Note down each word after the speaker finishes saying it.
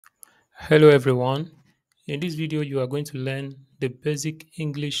Hello everyone. In this video, you are going to learn the basic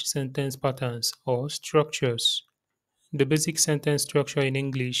English sentence patterns or structures. The basic sentence structure in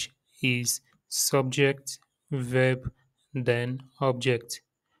English is subject, verb, then object,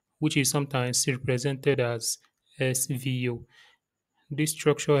 which is sometimes represented as SVO. This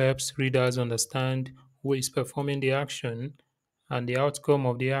structure helps readers understand who is performing the action and the outcome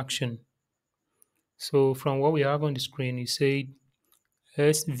of the action. So, from what we have on the screen, it said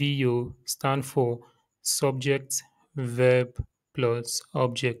SVO stand for subject, verb plus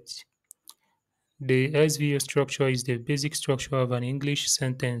object. The SVO structure is the basic structure of an English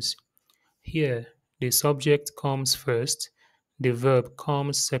sentence. Here, the subject comes first, the verb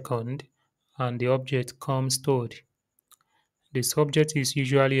comes second, and the object comes third. The subject is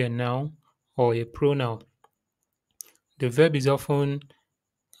usually a noun or a pronoun. The verb is often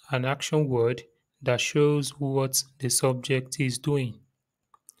an action word that shows what the subject is doing.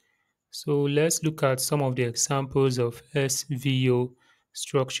 So let's look at some of the examples of SVO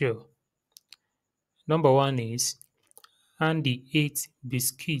structure. Number one is Andy ate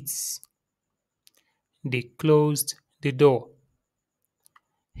biscuits. They closed the door.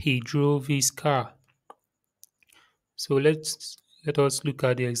 He drove his car. So let us look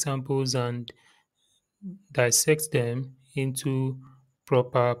at the examples and dissect them into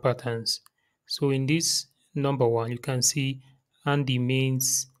proper patterns. So in this number one, you can see Andy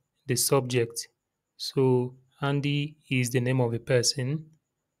means the subject. So Andy is the name of a person.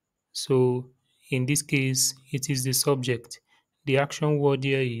 So in this case, it is the subject. The action word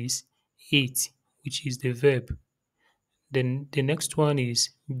here is eat, which is the verb. Then the next one is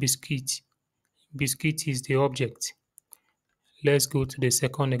biscuit. Biscuit is the object. Let's go to the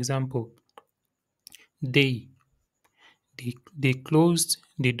second example. They. They closed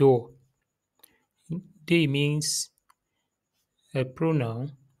the door. They means a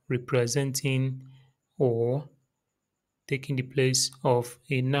pronoun representing or taking the place of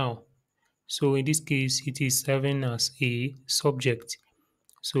a noun. So in this case, it is serving as a subject.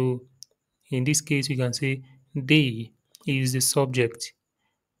 So in this case, we can say they is the subject.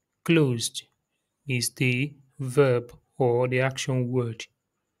 Closed is the verb or the action word.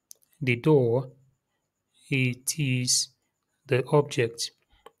 The door, it is the object.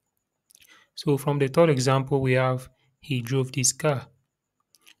 So from the third example, we have he drove this car.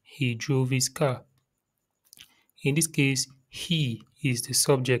 He drove his car. In this case, he is the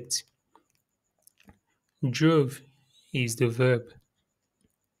subject. Drove is the verb,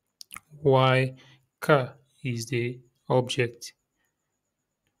 while car is the object.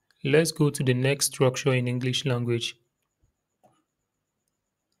 Let's go to the next structure in English language,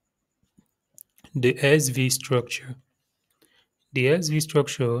 the SV structure. The SV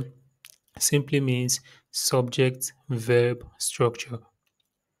structure simply means subject verb structure.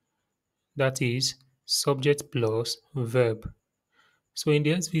 That is subject plus verb. So in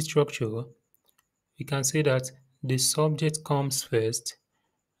the SV structure, we can say that the subject comes first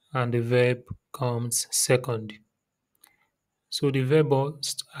and the verb comes second. So the verb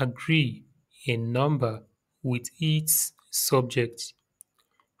must agree in number with its subject.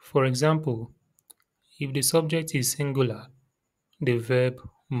 For example, if the subject is singular, the verb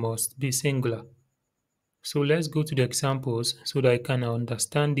must be singular. So let's go to the examples so that I can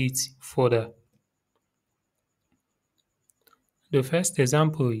understand it further. The first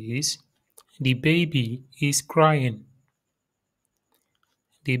example is the baby is crying.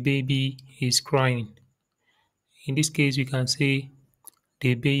 The baby is crying. In this case, we can say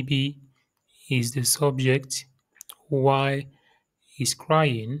the baby is the subject, while is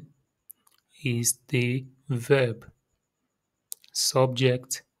crying is the verb.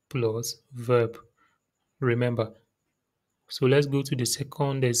 Subject plus verb. Remember. So let's go to the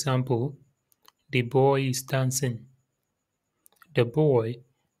second example. The boy is dancing. The boy,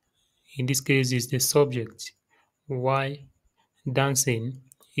 in this case, is the subject, while dancing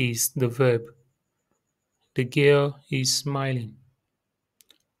is the verb. The girl is smiling.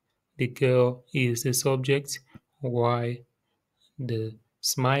 The girl is the subject, while the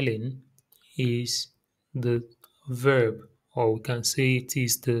smiling is the verb, or we can say it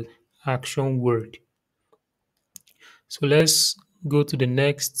is the action word. So let's go to the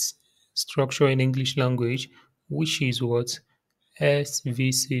next structure in English language, which is what?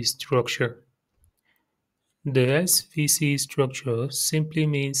 SVC structure. The SVC structure simply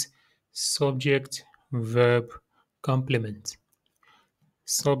means subject, verb, complement.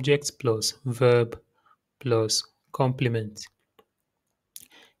 Subject plus verb plus complement.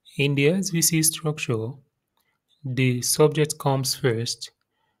 In the SVC structure, the subject comes first,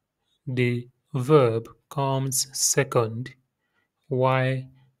 the verb comes second, while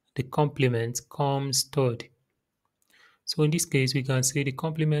the complement comes third. So in this case, we can say the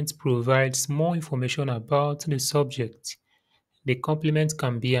complement provides more information about the subject. The complement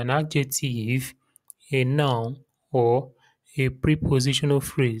can be an adjective, a noun, or a prepositional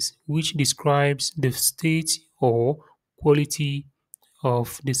phrase which describes the state or quality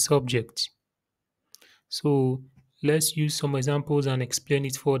of the subject. So let's use some examples and explain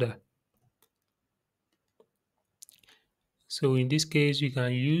it further. So in this case, we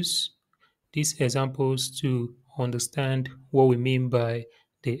can use these examples to understand what we mean by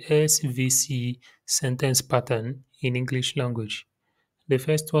the SVC sentence pattern in English language. The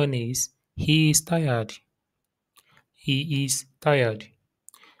first one is he is tired. He is tired.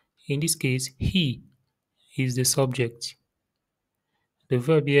 In this case, he is the subject. The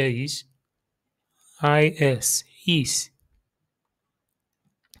verb here is is,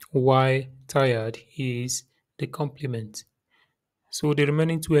 while tired is the complement. So the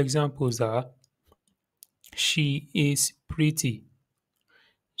remaining two examples are she is pretty.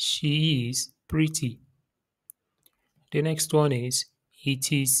 She is pretty. The next one is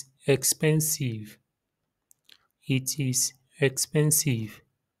it is expensive. It is expensive.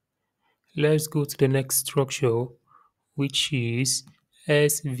 Let's go to the next structure, which is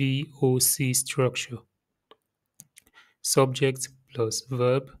SVOC structure. Subject plus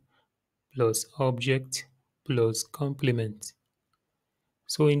verb plus object plus complement.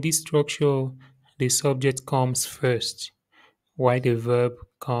 So in this structure, the subject comes first, while the verb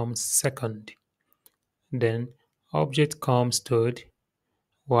comes second. Then object comes third,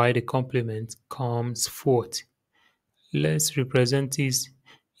 while the complement comes fourth. Let's represent this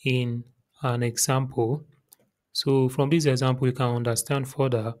in an example. So from this example, you can understand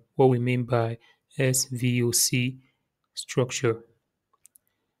further what we mean by SVOC structure.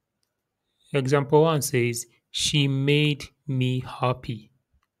 Example 1 says, she made me happy.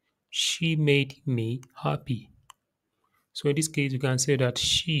 She made me happy. So in this case, you can say that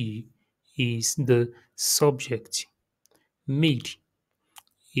she is the subject. Made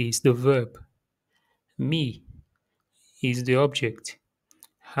is the verb. Me is the object.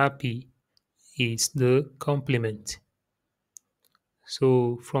 Happy is the complement.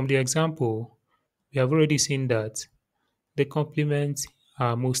 So from the example, we have already seen that the complements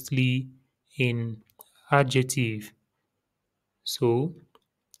are mostly in adjective. So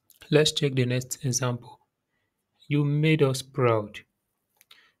let's check the next example. You made us proud.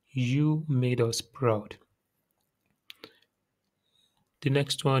 You made us proud. The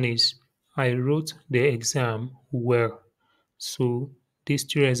next one is I wrote the exam well. So these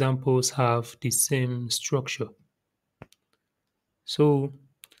two examples have the same structure. So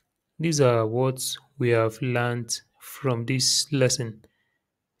these are what we have learned from this lesson.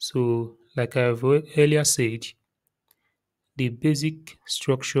 So like I've earlier said, the basic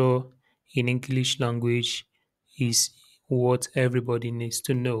structure in English language is what everybody needs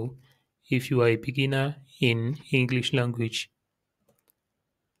to know if you are a beginner in English language.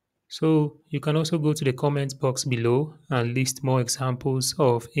 So you can also go to the comment box below and list more examples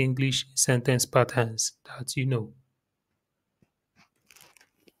of English sentence patterns that you know.